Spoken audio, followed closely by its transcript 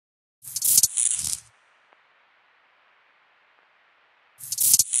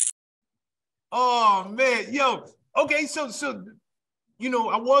Oh man, yo. Okay, so I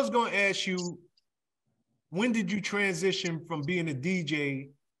was gonna ask you, when did you transition from being a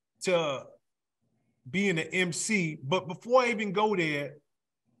DJ to being an MC? But before I even go there,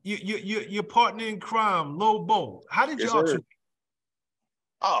 your partner in crime, Lil Bo. How did Yes, y'all sir. two?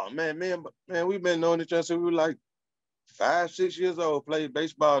 Oh man, we've been knowing each other since we were like 5, 6 years old. Played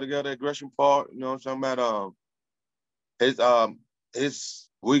baseball together at Gresham Park. You know what I'm talking about? His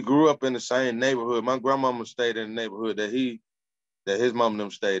we grew up in the same neighborhood. My grandmama stayed in the neighborhood that his mom and them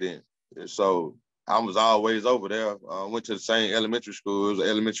stayed in. And so I was always over there. Went to the same elementary school. It was an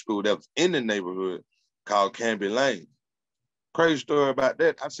elementary school that was in the neighborhood called Canby Lane. Crazy story about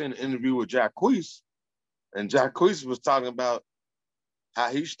that. I seen an interview with Jacquees, and Jacquees was talking about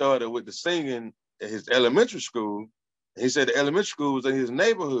how he started with the singing at his elementary school. He said the elementary school was in his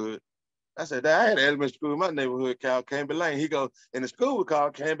neighborhood. I said, I had an elementary school in my neighborhood called Canby Lane. He goes, and the school was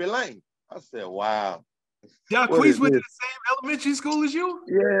called Canby Lane. I said, wow, what Jacquees is went to this? the same elementary school as you?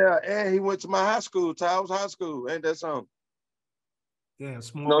 Yeah, and he went to my high school, Towers High School. Ain't that something? Yeah, No,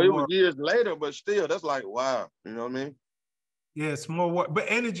 small it was world. years later, but still, that's like, wow. You know what I mean? Yeah, small world. But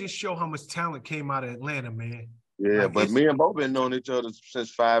and it just show how much talent came out of Atlanta, man. Yeah, Like but it's me and Bo been knowing each other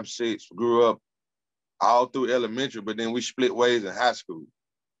since 5, 6. Grew up all through elementary, but then we split ways in high school.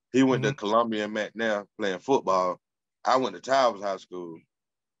 He went to Mhm. Columbia and McNair playing football. I went to Towers High School,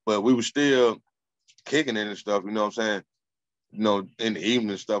 but we were still kicking it and stuff, you know what I'm saying? In the evening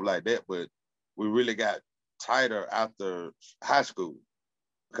and stuff like that. But we really got tighter after high school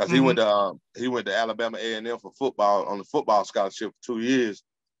because Mhm. he went to Alabama A&M for football on the football scholarship for 2 years,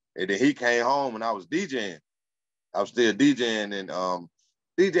 and then he came home and I was DJing. I was still DJing and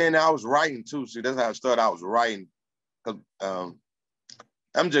DJing. I was writing too. See, that's how it started. I was writing. Um,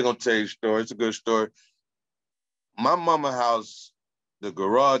 I'm just gonna tell you a story. It's a good story. My mama house, the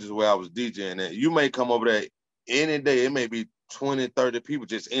garage is where I was DJing at. You may come over there any day. It may be 20, 30 people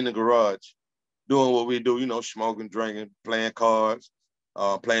just in the garage doing what we do, smoking, drinking, playing cards,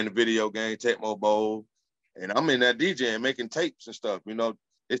 playing the video game, Tecmo Bowl. And I'm in that DJing, making tapes and stuff,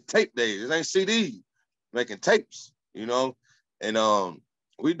 It's tape days. It ain't CD. Making tapes. And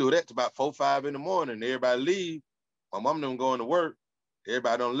we do that to about 4, 5 in the morning. Everybody leave. My mom and them going to work.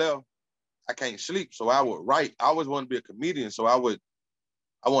 Everybody done left. I can't sleep, so I would write. I always wanted to be a comedian, so I would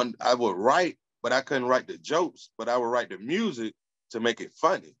write, but I couldn't write the jokes, but I would write the music to make it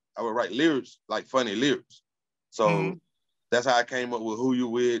funny. I would write lyrics, like funny lyrics. So Mhm. that's how I came up with Who You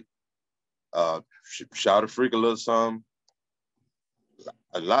Wit, Shout a Freak a little something.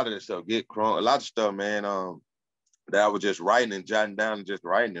 A lot of that stuff, Get Crunk, a lot of stuff, man, that I was just writing and jotting down and just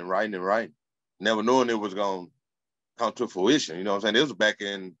writing and writing and writing. Never knowing it was going to come to fruition, you know what I'm saying? It was back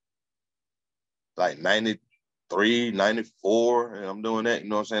in like 93, 94, and I'm doing that, you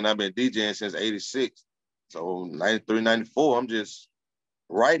know what I'm saying? I've been DJing since 86. So 93, 94, I'm just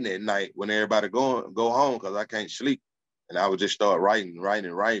writing at night when everybody go home because I can't sleep. And I would just start writing,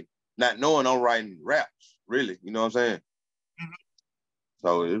 not knowing I'm writing raps, really, you know what I'm saying?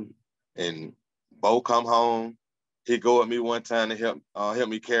 So, and Bo come home, he go with me one time to help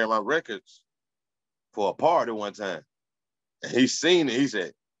me carry my records for a party one time. And he seen it, he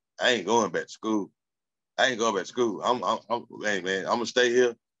said, I ain't going back to school. I ain't going back to school. Hey man, I'm gonna stay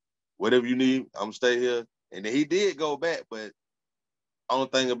here. Whatever you need, I'm gonna stay here. And then he did go back, but only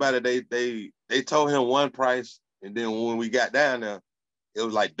thing about it, they told him one price, and then when we got down there, it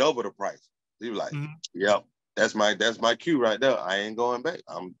was like double the price. He was like, Mhm. "Yep, that's my cue right there. I ain't going back.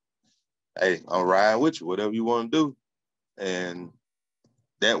 I'm riding with you. Whatever you want to do." And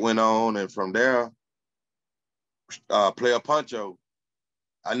that went on, and from there, Playa Poncho.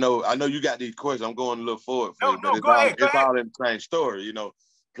 I know you got these questions. I'm going a little forward for No, you, but no, it's go all ahead, go it's ahead. all in the same story.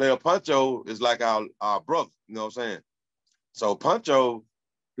 Playa Poncho is like our brother. You know what I'm saying? So Playa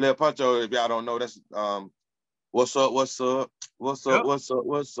Poncho, if y'all don't know, that's what's up, what's up, what's up, Yep. what's up,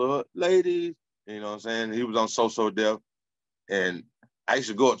 what's up, ladies. You know what I'm saying? He was on So Def, and I used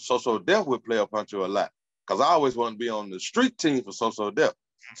to go to So Def with Playa Poncho a lot because I always wanted to be on the street team for So Def.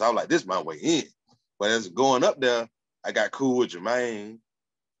 So I was like, this is my way in. But as going up there, I got cool with Jermaine.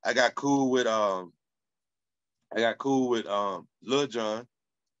 I got cool with Lil Jon,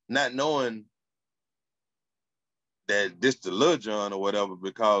 not knowing that this the Lil Jon or whatever,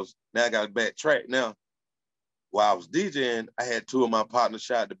 because now I got to backtrack now. While I was DJing, I had two of my partners,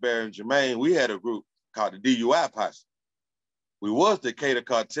 Shot the Bear and Jermaine. We had a group called the DUI Posse. We was the Decatur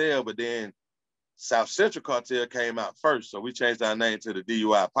Cartel, but then South Central Cartel came out first, so we changed our name to the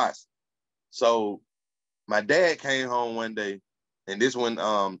DUI Posse. So my dad came home one day, and this when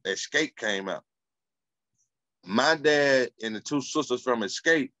Escape came out. My dad and the two sisters from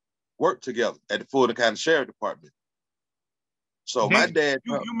Escape worked together at the Fulton County Sheriff Department. So my dad,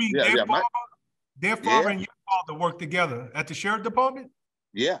 you mean their yeah, father and your father worked together at the Sheriff Department?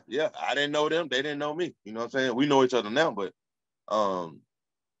 yeah. I didn't know them. They didn't know me. You know what I'm saying? We know each other now, but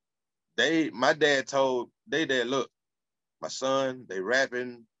my dad told they dad, look, my son, they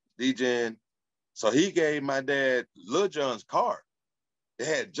rapping, DJing. So he gave my dad Lil Jon's card. They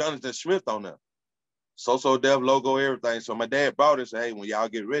had Jonathan Smith on them. So Dev logo, everything. So my dad brought it and said, hey, when y'all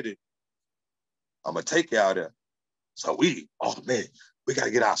get ready, I'm gonna take y'all there. So oh man, we gotta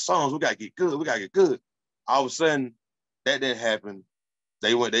get our songs, we gotta get good. All of a sudden, that didn't happen.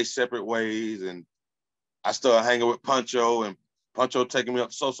 They went their separate ways, and I started hanging with Poncho, and Poncho taking me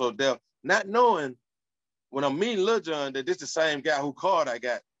up So Dev, not knowing when I'm meeting Lil Jon that this the same guy who called I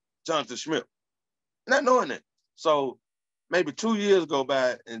got, Jonathan Smith. Not knowing that. So maybe 2 years go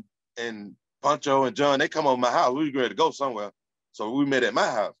by, and Poncho and John, they come over my house. We were ready to go somewhere. So we met at my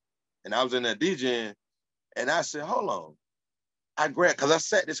house. And I was in there DJing. And I said, hold on. I grabbed, because I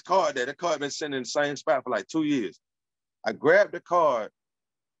sat this card there. The card been sitting in the same spot for like 2 years. I grabbed the card.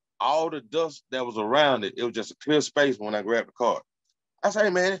 All the dust that was around it, it was just a clear space when I grabbed the card. I said, hey,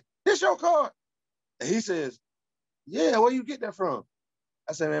 man, this your card? And he says, yeah, where you get that from?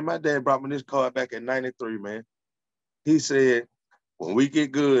 I said, man, my dad brought me this card back in 93, man. He said, when we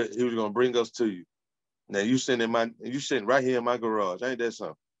get good, he was gonna bring us to you. Now you sitting right here in my garage. Ain't that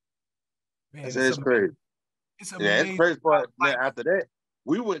something? Man, I said, it's crazy. It's amazing. Yeah, it's crazy part. Now after that,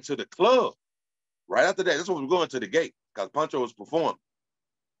 we went to the club. Right after that, that's when we were going to the gate, because Poncho was performing.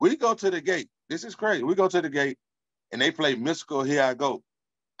 We go to the gate. This is crazy. We go to the gate and they play Mystical Here I Go.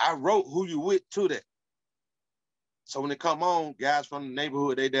 I wrote Who You Wit to that. So when they come on, guys from the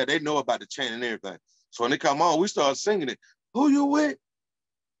neighborhood, they know about the chant and everything. So when they come on, we start singing it. Who you with?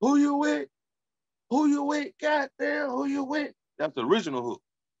 Who you with? Who you with? Goddamn, who you with? That's the original hook.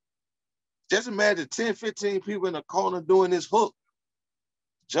 Just imagine 10, 15 people in a corner doing this hook.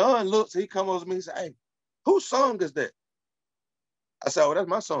 John looks, he comes over to me and says, hey, whose song is that? I said, oh, that's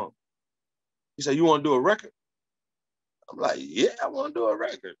my song. He said, you want to do a record? I'm like, yeah, I want to do a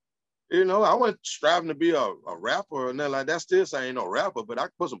record. You know, I wasn't striving to be a rapper or nothing like that. Still saying no rapper, but I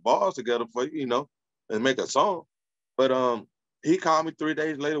could put some bars together for you, you know, and make a song. But he called me 3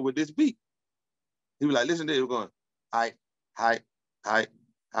 days later with this beat. He was like, listen to it. We're going, hi,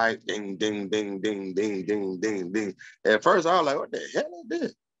 ding, ding, ding, ding, ding, ding, ding, ding. At first, I was like, what the hell is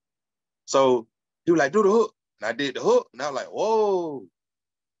this? So he was like, do the hook. And I did the hook. And I was like, whoa.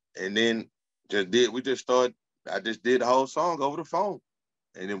 And then I just did the whole song over the phone.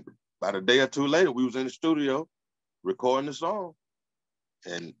 And then about a day or two later, we was in the studio recording the song.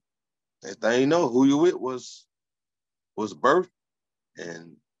 And that thing you know, Who You With was birthed.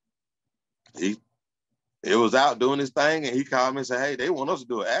 And it was out doing his thing, and he called me and said, hey, they want us to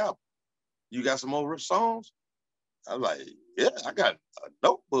do an album. You got some more songs? I was like, yeah, I got a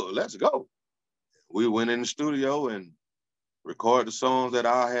notebook. Let's go. We went in the studio and recorded the songs that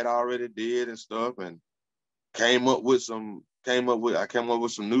I had already did and stuff, and I came up with some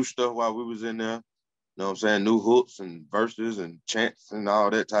new stuff while we was in there. You know what I'm saying? New hooks and verses and chants and all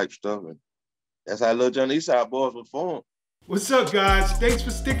that type of stuff. And that's how Lil Jon Eastside Boys was formed. What's up, guys? Thanks for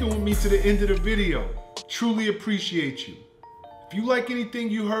sticking with me to the end of the video. Truly appreciate you. If you like anything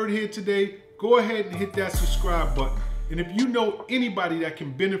you heard here today, go ahead and hit that subscribe button. And if you know anybody that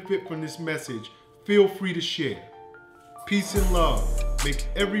can benefit from this message, feel free to share. Peace and love. Make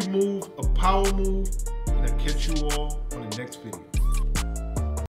every move a power move, and I'll catch you all on the next video.